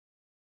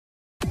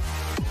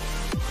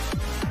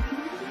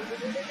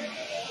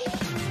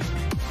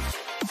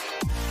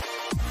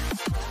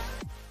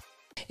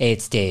Hey,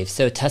 it's Dave.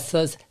 So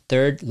Tesla's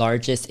third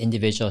largest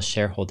individual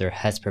shareholder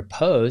has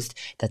proposed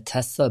that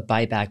Tesla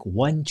buy back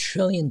 $1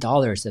 trillion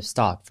of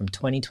stock from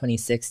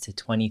 2026 to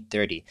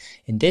 2030.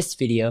 In this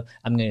video,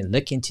 I'm going to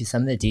look into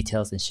some of the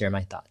details and share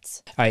my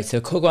thoughts. All right, so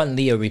Koguan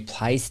Leo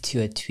replies to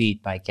a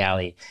tweet by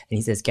Gali, and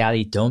he says,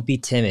 Gali, don't be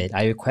timid.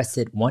 I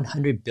requested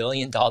 $100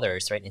 billion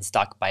in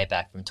stock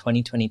buyback from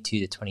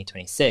 2022 to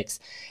 2026,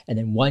 and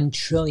then $1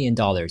 trillion,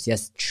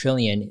 yes,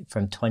 trillion,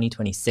 from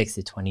 2026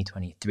 to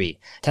 2023.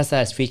 Tesla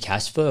has free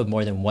cash flow of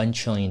more than $1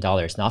 trillion,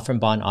 not from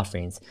bond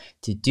offerings,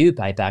 to do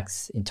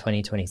buybacks in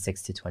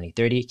 2026 to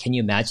 2030. Can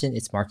you imagine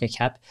its market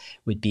cap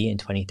would be in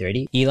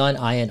 2030? Elon,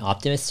 I, and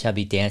Optimus shall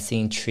be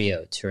dancing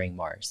trio touring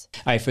Mars.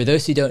 All right, for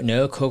those who don't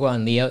know,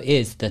 Koguan Leo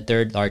is the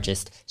third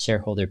largest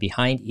shareholder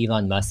behind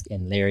Elon Musk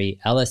and Larry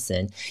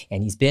Ellison,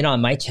 and he's been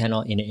on my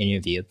channel in an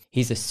interview.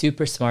 He's a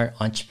super smart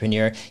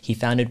entrepreneur. He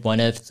founded one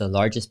of the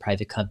largest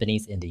private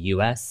companies in the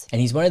US, and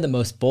he's one of the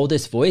most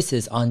boldest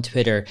voices on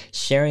Twitter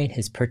sharing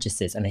his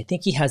purchases. And I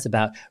think he has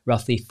about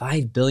roughly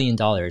 $5 billion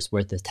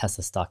worth of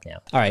Tesla stock now.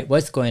 All right,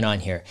 what's going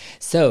on here?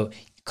 So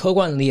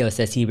Koguan Leo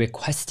says he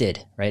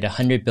requested,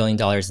 $100 billion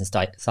in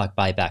stock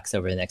buybacks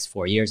over the next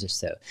 4 years or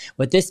so.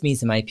 What this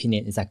means, in my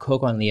opinion, is that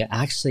Koguan Leo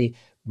actually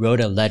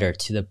wrote a letter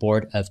to the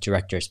board of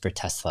directors for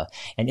Tesla.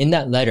 And in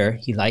that letter,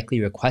 he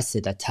likely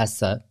requested that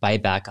Tesla buy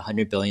back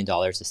 $100 billion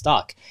of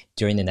stock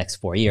during the next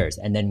 4 years,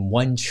 and then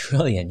 1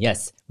 trillion,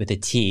 yes, with a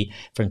T,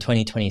 from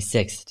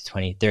 2026 to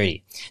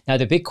 2030. Now,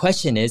 the big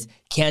question is,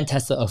 can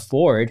Tesla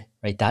afford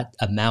that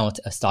amount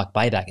of stock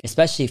buyback,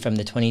 especially from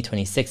the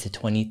 2026 to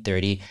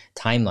 2030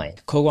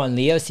 timeline? Koguan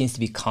Leo seems to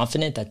be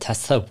confident that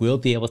Tesla will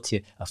be able to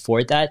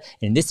afford that.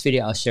 And in this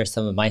video, I'll share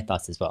some of my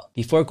thoughts as well.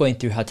 Before going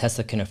through how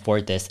Tesla can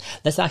afford this,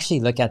 let's actually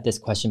look at this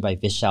question by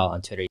Vishal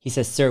on Twitter. He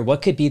says, sir,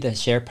 what could be the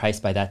share price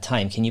by that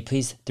time? Can you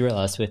please thrill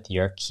us with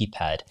your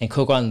keypad? And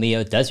Koguan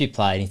Leo does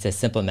reply, and he says,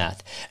 simple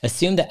math.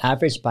 Assume the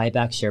average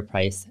buyback share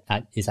price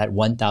is at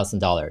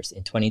 $1,000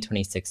 in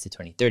 2026 to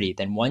 2030,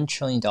 then $1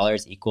 trillion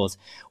equals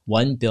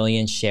 1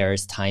 billion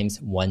shares times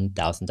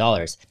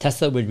 $1,000.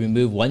 Tesla would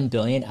remove 1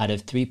 billion out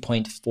of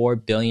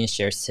 3.4 billion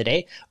shares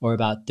today, or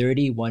about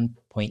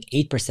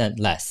 31.8%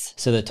 less.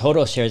 So the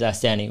total shares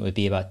outstanding would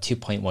be about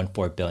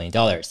 $2.14 billion.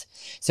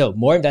 So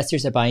more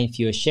investors are buying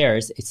fewer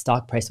shares, its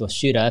stock price will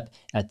shoot up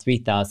at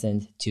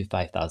 $3,000 to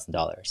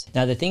 $5,000.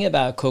 Now, the thing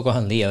about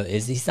Koguan Leo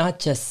is he's not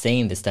just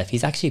saying this stuff,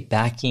 he's actually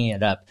backing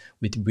it up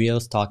with real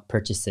stock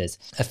purchases.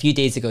 A few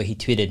days ago, he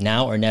tweeted,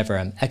 now or never,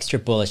 I'm extra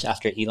bullish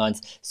after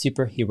Elon's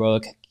super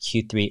heroic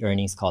Q3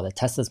 earnings call that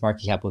Tesla's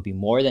market cap will be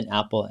more than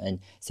Apple and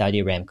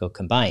Saudi Aramco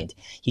combined.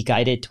 He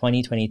guided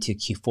 2022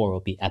 Q4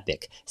 will be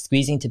epic,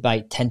 squeezing to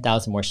buy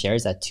 10,000 more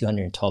shares at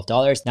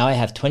 $212. Now I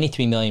have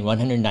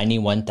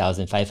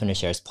 23,191,500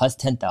 shares plus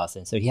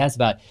 10,000. So he has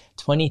about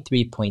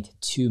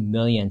 23.2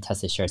 million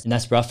Tesla shares, and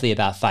that's roughly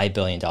about $5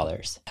 billion.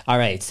 All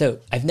right, so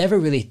I've never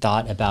really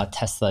thought about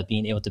Tesla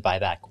being able to buy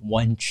back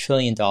 $1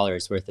 trillion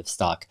worth of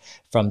stock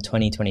from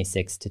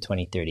 2026 to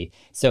 2030.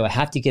 So I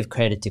have to give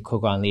credit to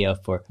Koguan Leo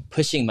for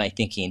pushing my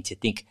thinking to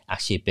think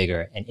actually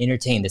bigger and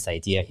entertain this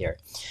idea here.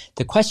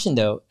 The question,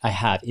 though, I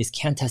have is,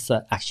 can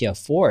Tesla actually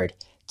afford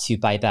to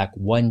buy back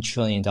 $1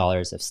 trillion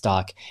of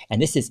stock? And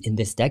this is in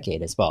this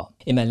decade as well.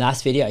 In my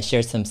last video, I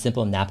shared some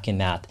simple napkin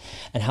math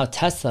and how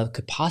Tesla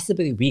could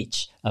possibly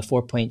reach a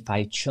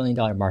 $4.5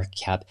 trillion market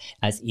cap,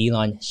 as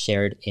Elon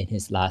shared in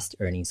his last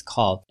earnings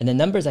call. And the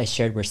numbers I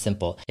shared were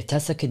simple. If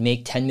Tesla could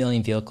make 10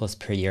 million vehicles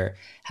per year,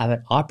 have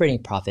an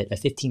operating profit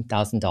of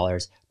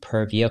 $15,000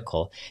 per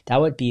vehicle,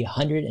 that would be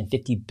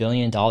 $150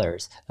 billion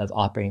of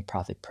operating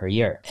profit per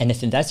year. And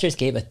if investors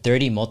gave a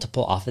 30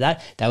 multiple off of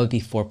that, that would be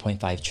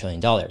 $4.5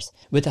 trillion.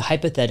 With a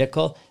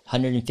hypothetical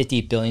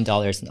 $150 billion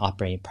in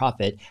operating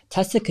profit,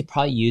 Tesla could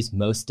probably use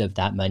most of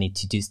that money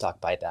to do stock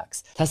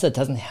buybacks. Tesla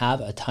doesn't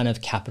have a ton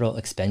of capital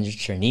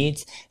expenditure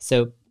needs,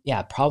 so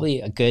yeah, probably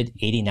a good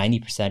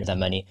 80-90% of that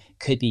money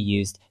could be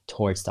used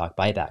towards stock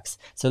buybacks.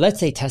 So let's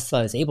say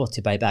Tesla is able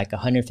to buy back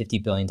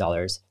 $150 billion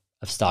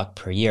of stock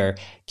per year.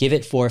 Give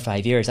it 4 or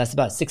 5 years, that's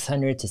about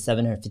 $600 to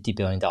 $750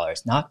 billion,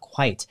 not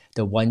quite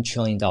the $1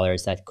 trillion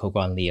that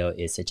Koguan Leo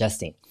is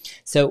suggesting.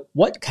 So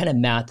what kind of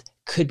math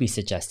could we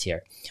suggest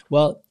here?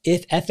 Well,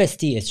 if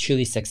FSD is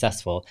truly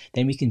successful,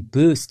 then we can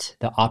boost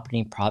the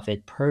operating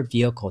profit per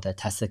vehicle that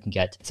Tesla can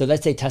get. So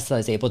let's say Tesla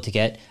is able to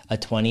get a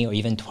 $20,000 or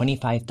even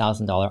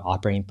 $25,000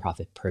 operating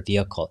profit per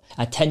vehicle.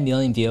 At 10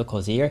 million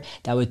vehicles a year,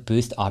 that would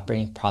boost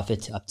operating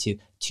profit to up to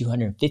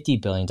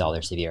 $250 billion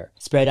a year.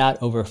 Spread out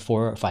over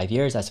 4 or 5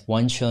 years, that's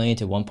 $1 trillion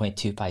to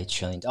 $1.25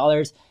 trillion.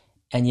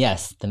 And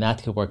yes, the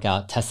math could work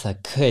out. Tesla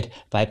could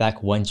buy back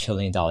 $1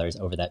 trillion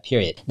over that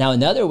period. Now,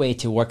 another way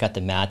to work out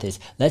the math is,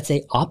 let's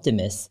say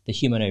Optimus, the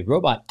humanoid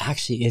robot,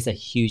 actually is a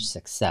huge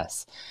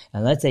success.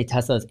 And let's say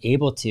Tesla is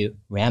able to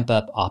ramp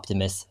up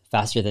Optimus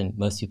faster than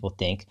most people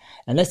think.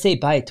 And let's say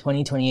by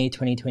 2028,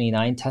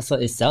 2029, Tesla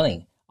is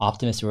selling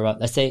Optimus robot,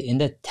 let's say in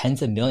the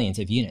tens of millions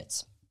of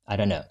units. I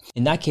don't know.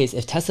 In that case,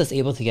 if Tesla is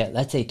able to get,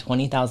 let's say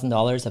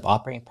 $20,000 of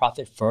operating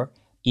profit for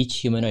each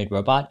humanoid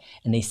robot,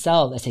 and they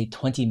sell, let's say,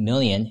 20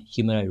 million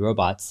humanoid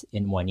robots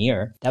in 1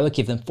 year, that would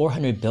give them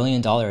 $400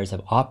 billion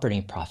of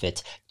operating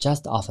profit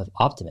just off of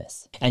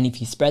Optimus. And if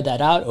you spread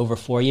that out over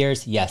 4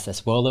 years, yes,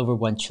 that's well over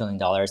 $1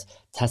 trillion.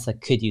 Tesla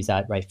could use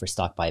that, right, for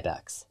stock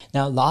buybacks.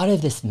 Now, a lot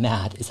of this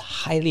math is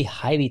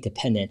highly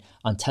dependent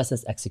on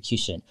Tesla's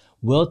execution.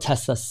 Will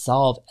Tesla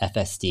solve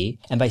FSD?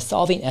 And by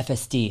solving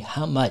FSD,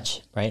 how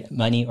much, right,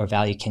 money or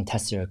value can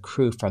Tesla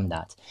accrue from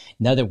that?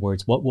 In other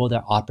words, what will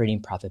their operating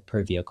profit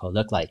per vehicle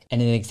look like?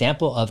 And an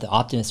example of the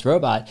Optimus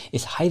robot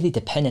is highly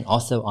dependent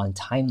also on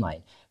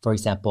timeline. For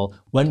example,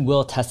 when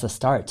will Tesla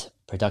start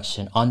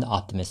production on the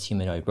Optimus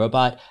humanoid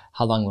robot?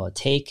 How long will it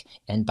take?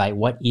 And by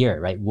what year,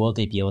 right, will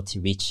they be able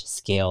to reach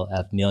scale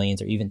of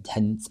millions or even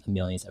tens of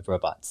millions of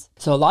robots?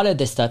 So a lot of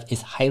this stuff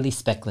is highly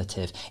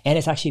speculative, and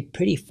it's actually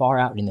pretty far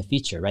out in the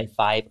future, right?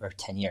 5 or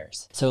 10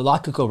 years. So a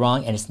lot could go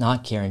wrong and it's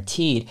not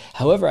guaranteed.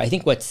 However, I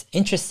think what's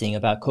interesting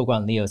about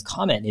Koguan Leo's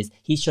comment is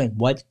he's showing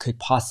what could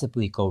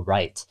possibly go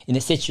right. In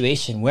a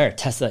situation where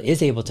Tesla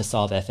is able to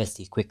solve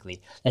FSD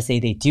quickly, let's say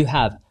they do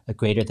have a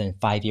greater than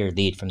 5-year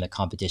lead from the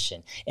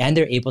competition, and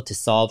they're able to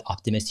solve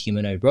Optimus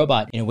humanoid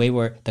robot in a way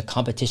where the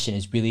competition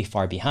is really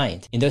far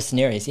behind. In those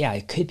scenarios, yeah,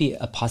 it could be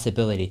a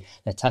possibility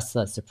that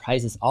Tesla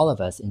surprises all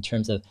of us in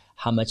terms of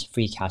how much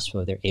free cash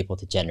flow they're able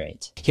to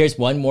generate. Here's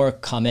one more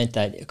comment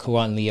that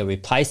Koguan Leo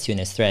replies to in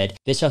his thread.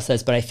 Vishal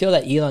says, but I feel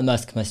that Elon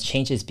Musk must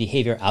change his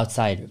behavior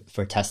outside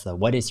for Tesla.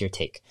 What is your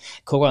take?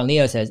 Koguan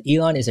Leo says,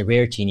 Elon is a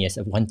rare genius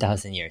of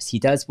 1,000 years. He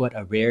does what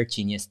a rare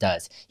genius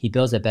does. He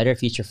builds a better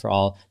future for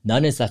all.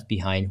 None is left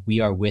behind. We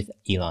are with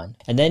Elon.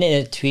 And then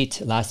in a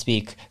tweet last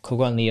week,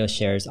 Koguan Leo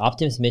shares,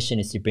 Optimus' mission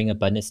is to bring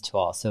abundance to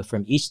all. So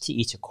from each to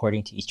each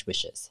according to each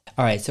wishes.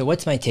 All right, so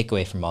what's my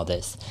takeaway from all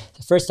this?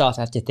 So first off,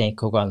 I have to thank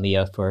Koguan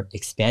Leo for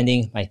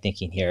expanding my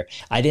thinking here.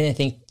 I didn't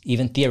think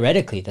even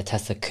theoretically that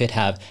Tesla could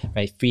have,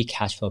 right, free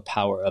cash flow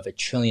power of $1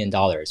 trillion,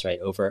 right,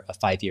 over a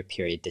 5-year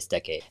period this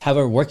decade.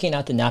 However, working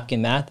out the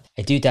napkin math,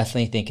 I do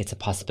definitely think it's a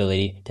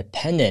possibility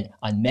dependent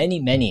on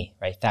many,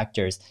 right,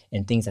 factors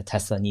and things that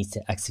Tesla needs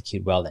to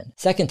execute well in.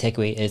 Second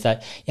takeaway is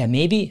that, yeah,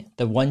 maybe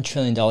the $1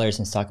 trillion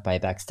in stock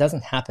buybacks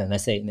doesn't happen,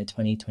 let's say in the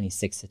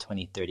 2026 to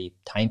 2030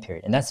 time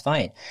period, and that's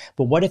fine.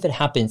 But what if it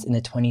happens in the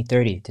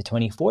 2030 to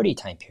 2040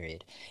 time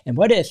period? And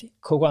what if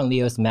Koguan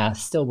Leo's math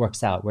still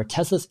works out where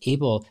Tesla's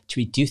able to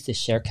reduce the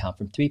share count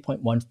from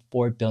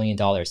 $3.14 billion,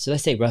 so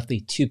let's say roughly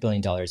 $2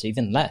 billion or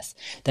even less,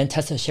 then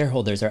Tesla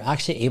shareholders are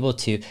actually able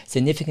to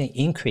significantly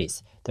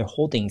increase their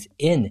holdings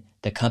in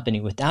the company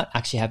without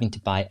actually having to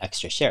buy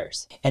extra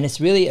shares. And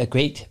it's really a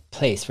great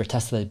place for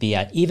Tesla to be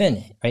at,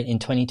 even right in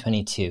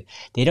 2022.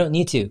 They don't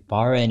need to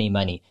borrow any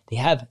money. They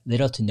have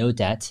little to no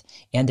debt,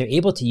 and they're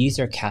able to use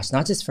their cash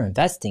not just for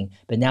investing,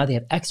 but now they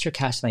have extra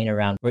cash lying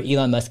around where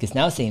Elon Musk is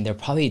now saying they'll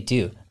probably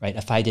do, right,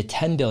 a $5 to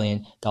 $10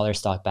 billion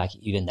stock back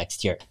even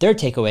next year. Third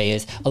takeaway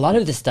is a lot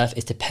of this stuff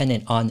is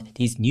dependent on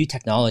these new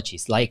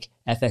technologies like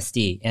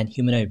FSD and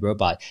humanoid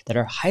robot that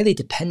are highly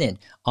dependent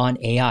on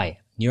AI,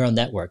 neural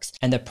networks,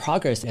 and the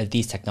progress of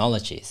these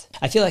technologies.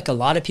 I feel like a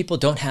lot of people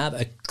don't have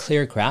a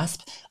clear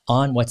grasp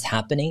on what's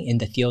happening in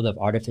the field of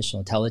artificial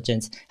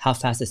intelligence, how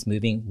fast it's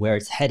moving, where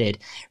it's headed.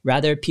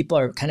 Rather, people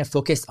are kind of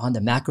focused on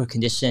the macro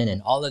condition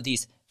and all of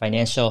these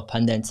financial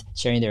pundits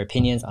sharing their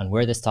opinions on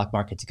where the stock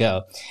markets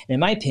go. And in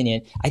my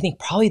opinion, I think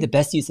probably the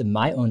best use of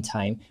my own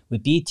time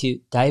would be to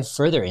dive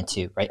further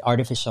into, right,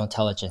 artificial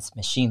intelligence,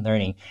 machine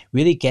learning,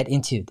 really get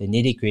into the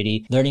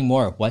nitty-gritty, learning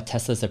more of what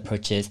Tesla's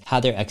approach is, how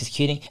they're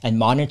executing, and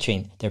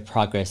monitoring their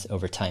progress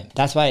over time.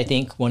 That's why I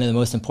think one of the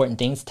most important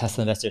things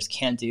Tesla investors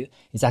can do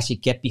is actually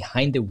get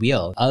behind the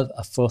wheel of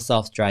a full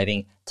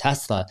self-driving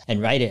Tesla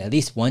and ride it at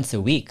least once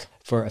a week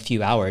for a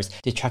few hours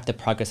to track the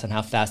progress on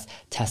how fast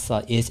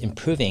Tesla is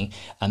improving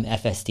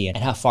FSD and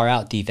how far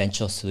out the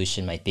eventual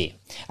solution might be.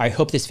 I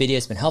hope this video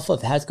has been helpful.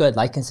 If it has, go ahead,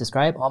 like and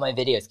subscribe. All my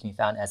videos can be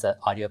found as an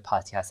audio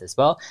podcast as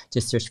well.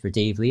 Just search for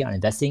Dave Lee on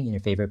investing in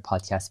your favorite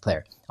podcast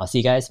player. I'll see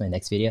you guys in my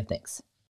next video. Thanks.